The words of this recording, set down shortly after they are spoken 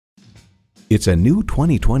It's a new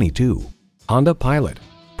 2022 Honda Pilot.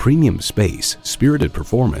 Premium space, spirited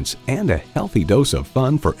performance, and a healthy dose of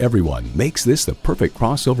fun for everyone makes this the perfect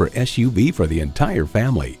crossover SUV for the entire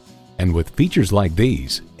family. And with features like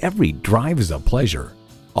these, every drive is a pleasure.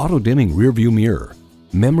 Auto-dimming rearview mirror,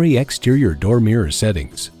 memory exterior door mirror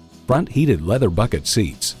settings, front heated leather bucket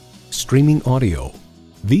seats, streaming audio,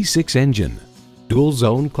 V6 engine, dual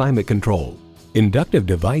zone climate control, inductive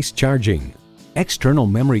device charging, external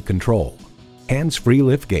memory control, hands-free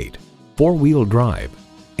liftgate, four-wheel drive,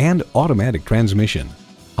 and automatic transmission.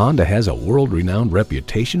 Honda has a world-renowned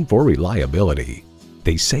reputation for reliability.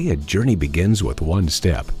 They say a journey begins with one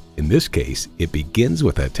step. In this case, it begins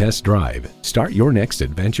with a test drive. Start your next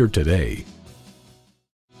adventure today.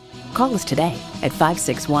 Call us today at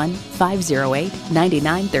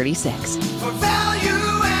 561-508-9936.